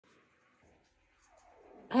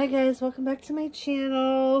Hi guys, welcome back to my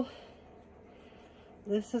channel.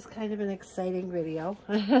 This is kind of an exciting video.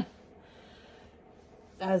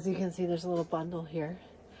 As you can see, there's a little bundle here.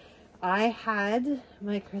 I had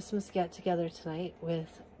my Christmas get together tonight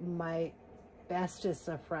with my bestest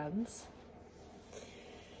of friends.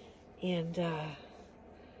 And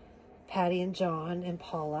Patty and John and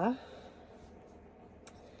Paula.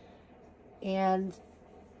 And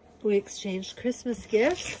we exchanged Christmas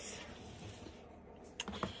gifts.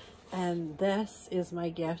 And this is my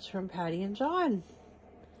gift from Patty and John.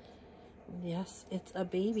 Yes, it's a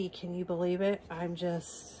baby. Can you believe it?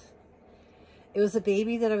 It was a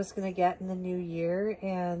baby that I was going to get in the new year,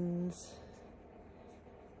 and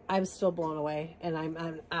I'm still blown away. And I'm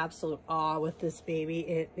in absolute awe with this baby.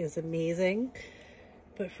 It is amazing.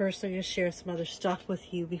 But first, I'm going to share some other stuff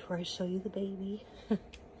with you before I show you the baby.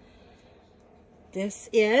 This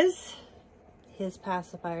is his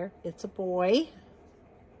pacifier. It's a boy.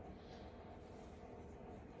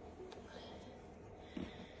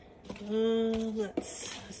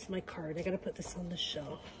 This is my card. I gotta put this on the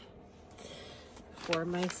shelf for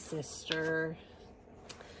my sister.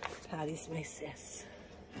 Patty's my sis.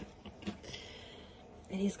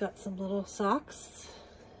 And he's got some little socks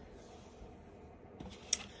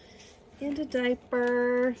and a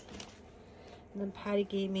diaper. And then Patty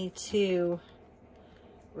gave me 2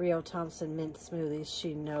 Rio Thompson mint smoothies.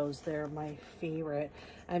 She knows they're my favorite.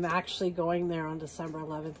 I'm actually going there on December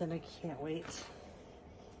 11th and I can't wait.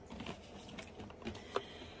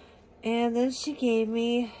 And then she gave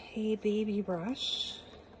me a baby brush,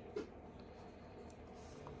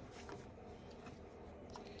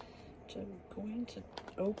 which I'm going to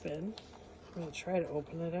open. I'm going to try to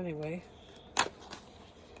open it anyway.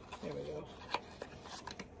 There we go.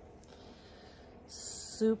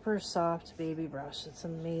 Super soft baby brush. It's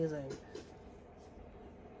amazing.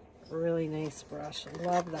 Really nice brush.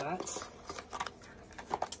 Love that.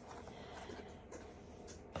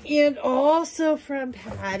 And also from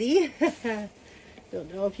Patty.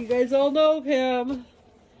 Don't know if you guys all know him. You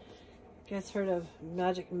guys heard of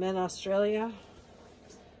Magic Men Australia?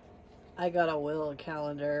 I got a Will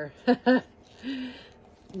calendar. I'm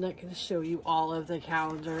not going to show you all of the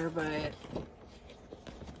calendar, but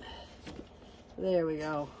there we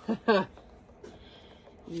go.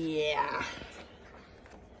 Yeah.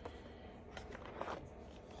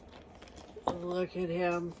 Look at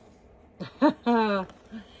him.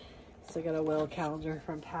 So I got a Will calendar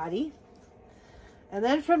from Patty. And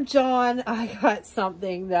then from John, I got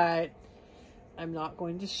something that I'm not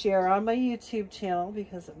going to share on my YouTube channel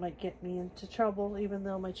because it might get me into trouble, even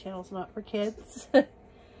though my channel's not for kids.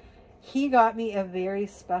 He got me a very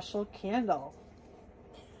special candle.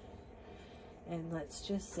 And let's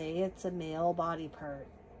just say it's a male body part.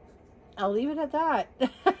 I'll leave it at that.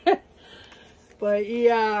 But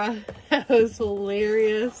yeah, that was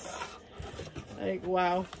hilarious. Like,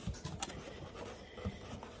 wow.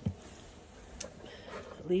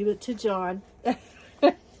 Leave it to John.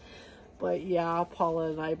 But yeah,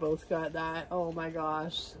 Paula and I both got that. Oh my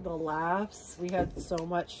gosh, the laughs. We had so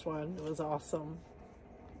much fun. It was awesome.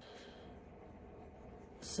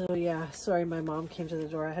 So yeah, sorry my mom came to the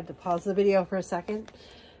door. I had to pause the video for a second.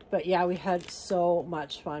 But yeah, we had so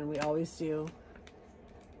much fun. We always do.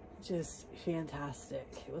 Just fantastic.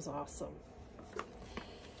 It was awesome.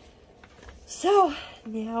 So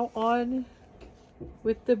now on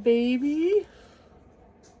with the baby.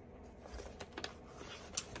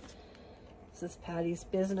 This is Patty's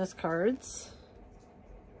business cards.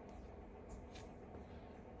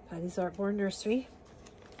 Patty's Artborn Nursery.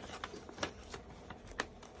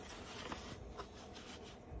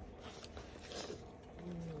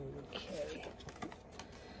 Okay.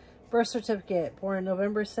 Birth certificate. Born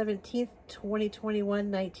November 17th,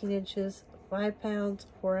 2021. 19 inches, 5 pounds,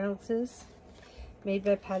 4 ounces. Made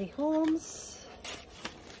by Patty Holmes.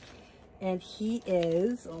 And he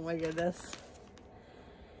is, oh my goodness.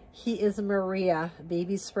 He is Maria,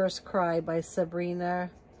 Baby's First Cry by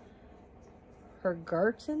Sabrina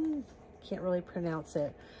Hergarten. Can't really pronounce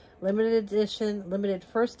it. Limited edition, limited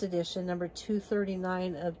first edition, number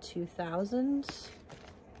 239 of 2000.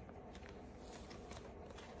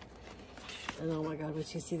 And oh my God,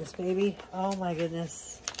 would you see this baby? Oh my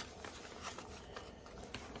goodness.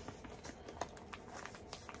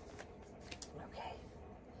 Okay.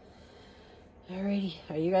 Alrighty,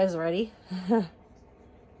 are you guys ready?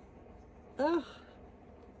 Oh,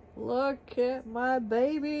 look at my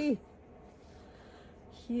baby.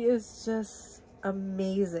 He is just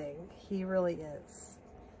amazing. He really is.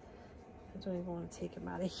 I don't even want to take him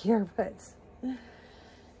out of here, but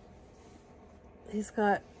he's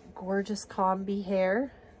got gorgeous combi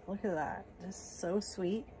hair. Look at that. Just so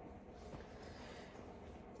sweet.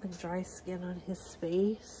 And dry skin on his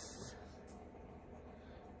face.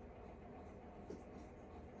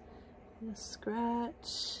 And a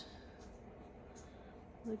scratch.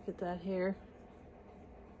 Look at that hair.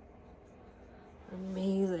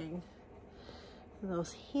 Amazing. And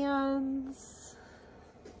those hands.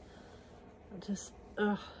 Just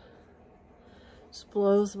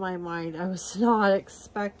blows my mind. I was not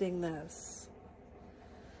expecting this.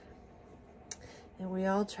 And we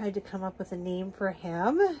all tried to come up with a name for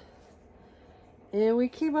him. And we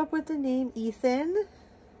came up with the name Ethan.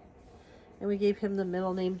 And we gave him the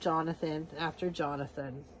middle name Jonathan, after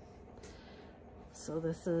Jonathan. So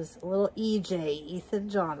this is a little EJ, Ethan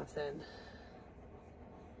Jonathan.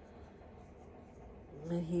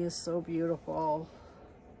 And he is so beautiful.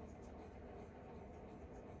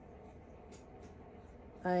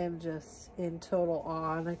 I am just in total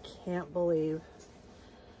awe, and I can't believe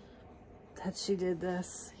that she did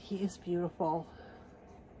this. He is beautiful.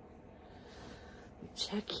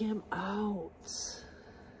 Check him out.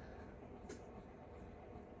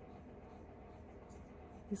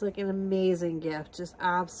 He's like an amazing gift, just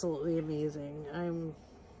absolutely amazing. I'm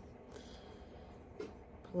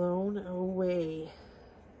blown away.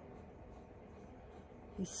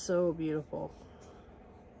 He's so beautiful.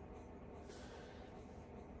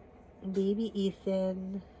 Baby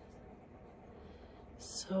Ethan.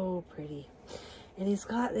 So pretty. And he's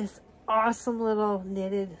got this awesome little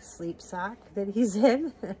knitted sleep sack that he's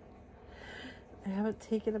in. I haven't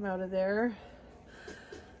taken him out of there.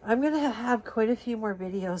 I'm going to have quite a few more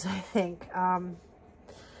videos, I think.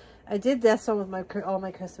 I did this one with all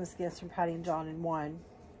my Christmas gifts from Patty and John in one.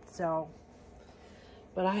 So,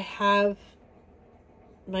 but I have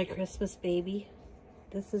my Christmas baby.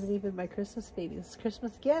 This isn't even my Christmas baby. This is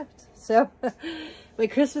Christmas gift. So, my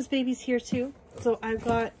Christmas baby's here too. So, I've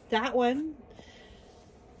got that one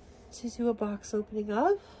to do a box opening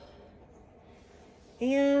of.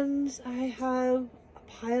 And I have a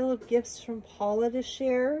pile of gifts from Paula to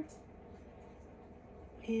share.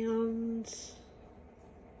 And,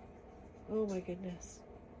 oh my goodness.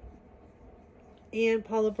 And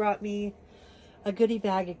Paula brought me a goodie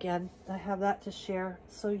bag again. I have that to share.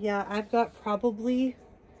 So yeah, I've got probably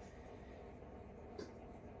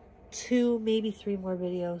 2, maybe 3 more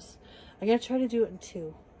videos. I'm gonna try to do it in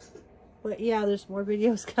 2. But yeah, there's more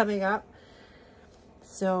videos coming up.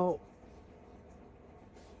 So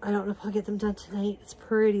I don't know if I'll get them done tonight. It's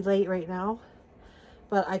pretty late right now.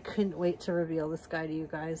 But I couldn't wait to reveal this guy to you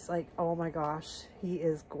guys. Like, oh my gosh, he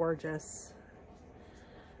is gorgeous.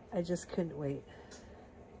 I just couldn't wait.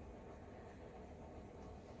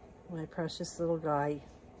 My precious little guy,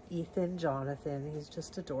 Ethan Jonathan. He's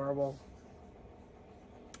just adorable.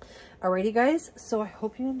 Alrighty, guys. So I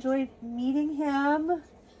hope you enjoyed meeting him.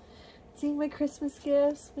 Seeing my Christmas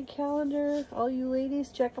gifts, my calendar. All you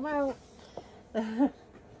ladies, check them out. Like,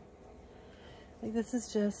 this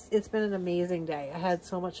is just, it's been an amazing day. I had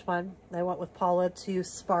so much fun. I went with Paula to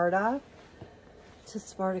Sparta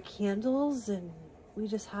Candles, and we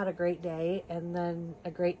just had a great day, and then a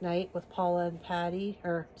great night with Paula and Patty,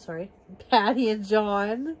 or sorry, Patty and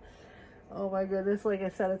John. Oh my goodness, like I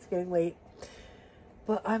said, it's getting late.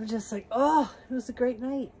 But I'm just like, oh, it was a great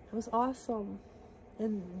night. It was awesome.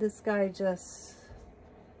 And this guy just,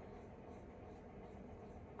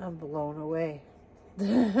 I'm blown away.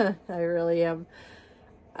 I really am.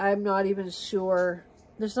 I'm not even sure.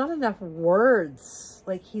 There's not enough words.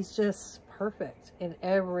 Like, he's just perfect in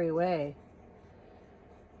every way.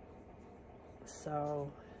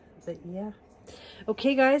 So, but yeah.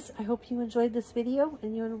 Okay, guys, I hope you enjoyed this video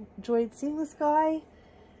and you enjoyed seeing this guy.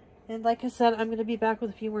 And like I said, I'm going to be back with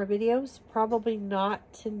a few more videos. Probably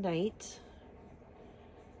not tonight.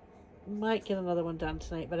 Might get another one done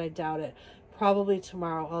tonight, but I doubt it. Probably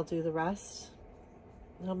tomorrow I'll do the rest.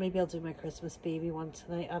 Well, maybe I'll do my Christmas baby one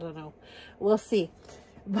tonight. I don't know. We'll see.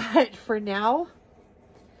 But for now,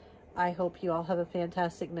 I hope you all have a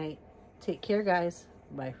fantastic night. Take care, guys.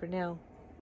 Bye for now.